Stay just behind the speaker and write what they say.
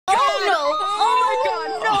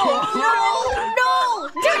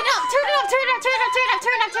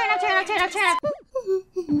Ta-da!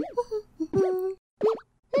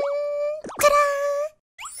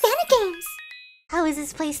 Vanna Games! How is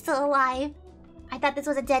this place still alive? I thought this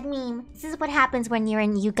was a dead meme. This is what happens when you're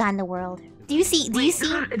in Uganda world. Do you see? Wait,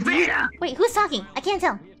 who's talking? I can't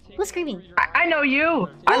tell. Who's screaming? I know you. Whoa.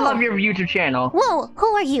 I love your YouTube channel. Whoa, who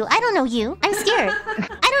are you? I don't know you. I'm scared.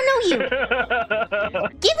 I don't know you.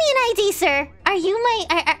 Give me an ID, sir. Are you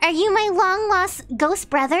my long lost ghost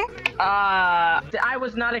brother? I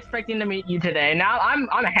was not expecting to meet you today. Now I'm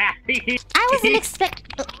happy. I wasn't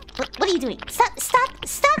What are you doing? Stop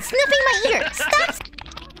sniffing my ear.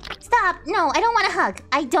 Stop. No, I don't want to hug.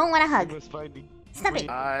 I don't want to hug. Stop it.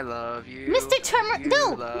 I love you. Mr. Tremor,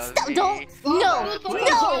 no! Stop! Don't! No!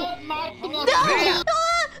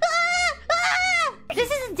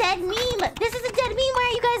 This is a dead meme! This is a dead meme! Why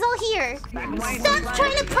are you guys all here? Stop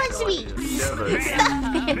trying to punch me!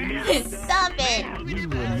 Stop it!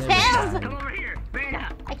 Help!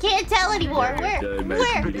 I can't tell anymore. Where?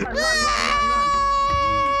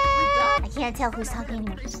 I can't tell who's talking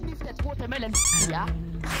anymore.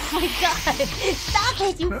 Oh my god! Stop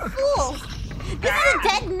it, you fool! This is a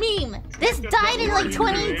dead meme! This died in like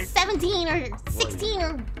 2017 or 16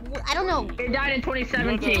 or... I don't know. It died in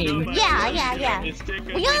 2017. Yeah.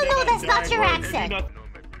 We all know that's not your accent.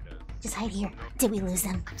 Just hide here. Did we lose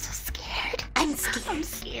them? I'm so scared. I'm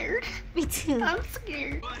scared. Me too. I'm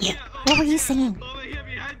scared. Yeah. What were you saying?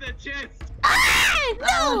 Ah!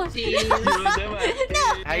 No! No!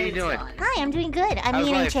 How you doing? Hi, I'm doing good. I'm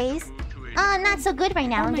getting chased. Not so good right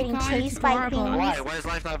now. I'm getting chased by things. Why? Why is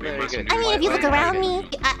life not very good? I mean, if you look around me,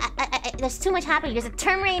 there's too much happening. There's a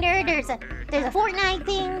Terminator. There's a Fortnite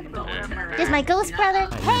thing. There's my ghost brother.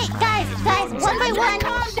 Hey, guys, one by one.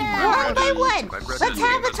 Let's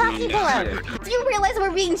have the talking pillow. Do you realize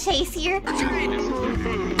we're being chased here?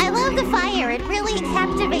 I love the fire. It really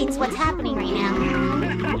captivates what's happening right now.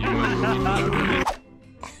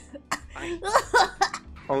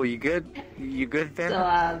 Oh, you good? You good,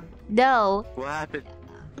 Vanna? No. What happened?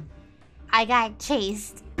 I got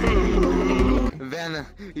chased. Vanna,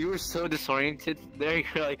 you were so disoriented. There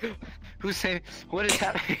you're like, who's saying, what is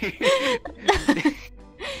happening?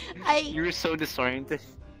 You were so disoriented.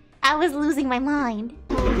 I was losing my mind.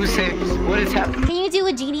 Who's saying, what is happening? Can you do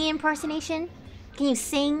a genie impersonation? Can you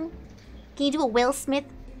sing? Can you do a Will Smith?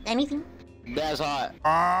 Anything? That's hot.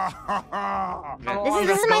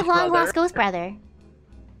 This is my long lost ghost brother.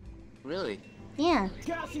 Really? Yeah.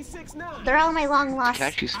 They're all my long lost.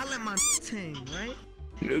 I let my team, right?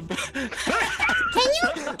 Can you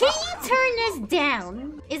turn this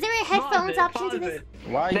down? Is there a headphones option to this?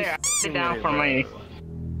 Why? There, sit down for me.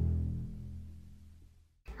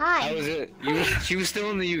 Hi. How was it? She was still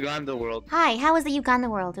in the Uganda world. Hi. How was the Uganda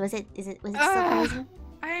world? Was it still crazy?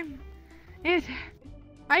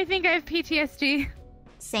 I think I have PTSD.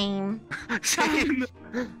 Same. Same.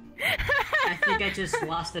 I think I just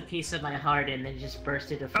lost a piece of my heart and then just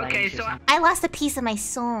burst into flames. Okay, so I lost a piece of my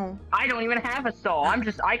soul. I don't even have a soul. I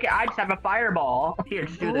just have a fireball. Here,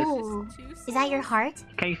 just do this. Ooh. Is that your heart?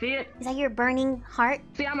 Can you see it? Is that your burning heart?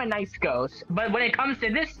 See, I'm a nice ghost, but when it comes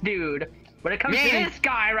to this dude, when it comes to this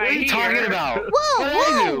guy right here... What are you talking about?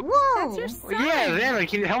 Whoa! That's your son. Yeah, Vanna,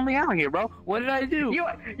 can you help me out here, bro? What did I do?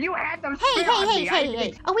 You had them. Hey!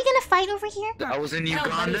 Are we gonna fight over here? I was in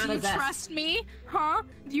Uganda. Do you trust me? Huh?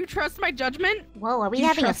 Do you trust my judgment? Whoa, are we Do you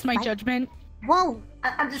having trust a fight? my judgment? Whoa!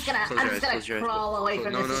 I'm just gonna crawl away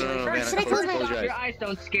from this situation. Vanna, Should I close my eyes? Your eyes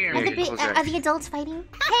don't scare Are me. the adults fighting?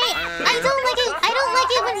 Hey! I don't like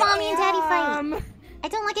it when mommy and daddy fight. I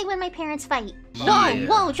don't like it when my parents fight.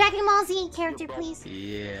 Whoa! Dragon Ball Z character, please.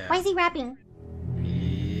 Yeah. Why is he rapping?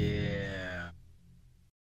 Yeah.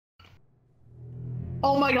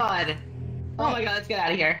 Oh my god! Oh my god, let's get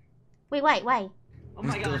out of here. Wait, why? Oh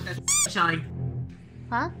my god, that's shine.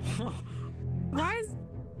 Huh? Why is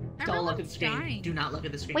Don't look at the screen. Do not look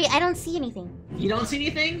at the screen. Wait, I don't see anything. You don't see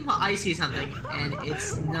anything? Well, I see something, and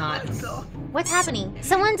it's not. What's happening?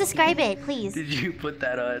 Someone describe it, please. Did you put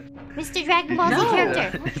that on? Mr. Dragon Ball Z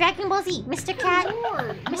character. Dragon Ball Z. Mr. Cat.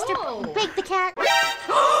 Mr. Big the Cat. Oh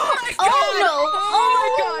no! Oh my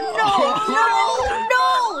god! No!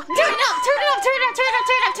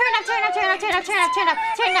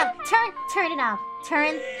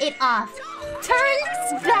 Turn it off. Turn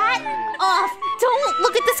that off. Don't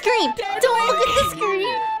look at the screen. Don't look at the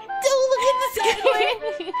screen. Don't look at the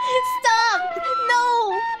screen. Stop. No.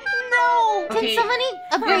 Can somebody,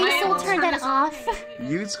 a brain soul, turn that off?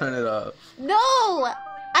 You turn it off. No.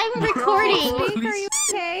 I'm recording. Are you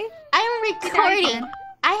okay? I'm recording.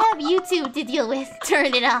 I have YouTube to deal with.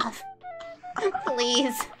 Turn it off.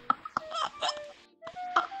 Please.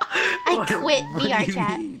 I I quit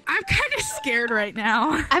VRChat. I'm kind of scared right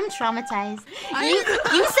now. I'm traumatized. You're the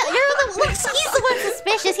one. He's the one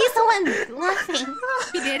suspicious. He's the one laughing.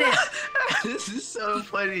 He did it. This is so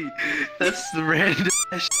funny. That's the random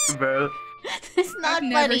shit, bro. It's not I've funny.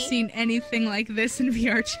 never seen anything like this in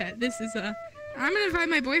VRChat. This is a. I'm gonna invite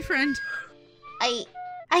my boyfriend. I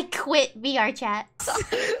quit VRChat.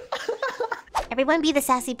 Everyone be the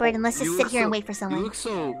sassy bird and let's just sit here and wait for You someone. look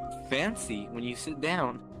so fancy when you sit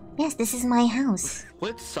down. Yes, this is my house.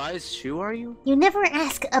 What size shoe are you? You never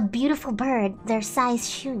ask a beautiful bird their size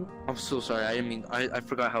shoe. I'm so sorry. I didn't mean. I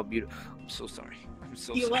forgot how beautiful. I'm so sorry. I'm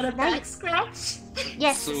so You sorry. want a back scratch?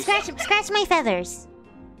 Yes, So scratch my feathers.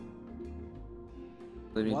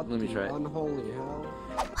 Let me try it. Unholy hell.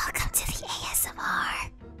 Welcome to the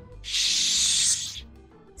ASMR. Shh.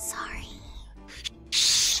 Sorry.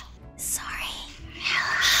 Sorry.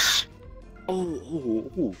 Oh.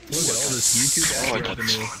 Look at all this YouTube ad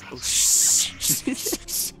revenue.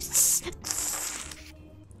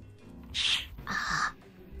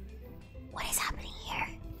 What is happening here?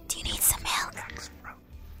 Do you need some milk?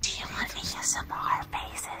 Do you want ASMR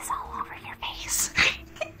faces all over your face?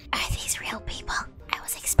 Are these real people? I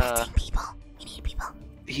was expecting people. We need people.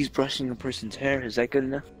 He's brushing a person's hair. Is that good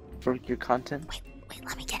enough for your content? Wait,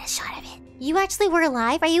 let me get a shot of it. You actually were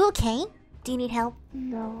alive? Are you okay? Do you need help?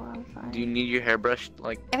 No, I'm fine. Do you need your hair brushed?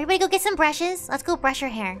 Like, Everybody go get some brushes. Let's go brush your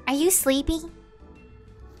hair. Are you sleepy?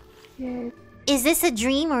 Yes. Is this a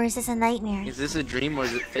dream or is this a nightmare? is this a dream or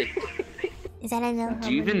is it fake? Is that a no?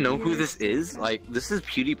 Do you even know who this is? Like, this is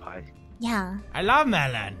PewDiePie. Yeah. I love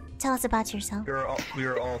melon. Tell us about yourself. We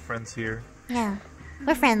are all friends here. Yeah.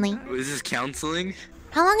 We're friendly. Is this counseling?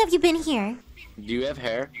 How long have you been here? Do you have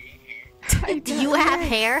hair? Do you have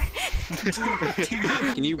hair?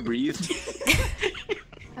 Can you breathe?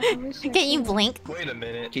 I wish I Can you could. blink? Wait a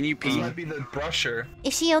minute. Can you This pee? might be the brusher.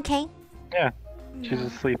 Is she okay? Yeah, she's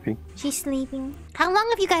just sleeping. She's sleeping. How long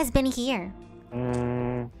have you guys been here?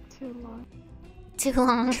 Too long. Too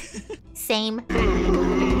long. Same.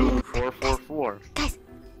 444. Guys,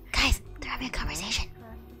 they're having a conversation.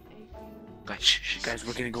 Guys, shh, guys,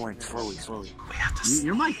 we're gonna go in slowly. We have to.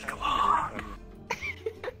 Your mic.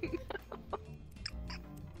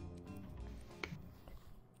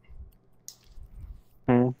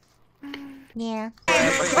 Yeah.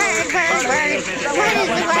 Bird.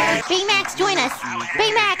 Big Max, join us.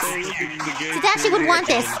 Big Max. Tadashi would want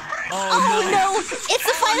this. Oh no! It's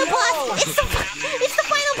the final boss! It's the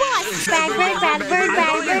final boss! Bad bird.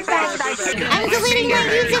 I'm deleting my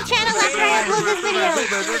YouTube channel after I upload this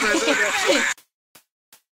video.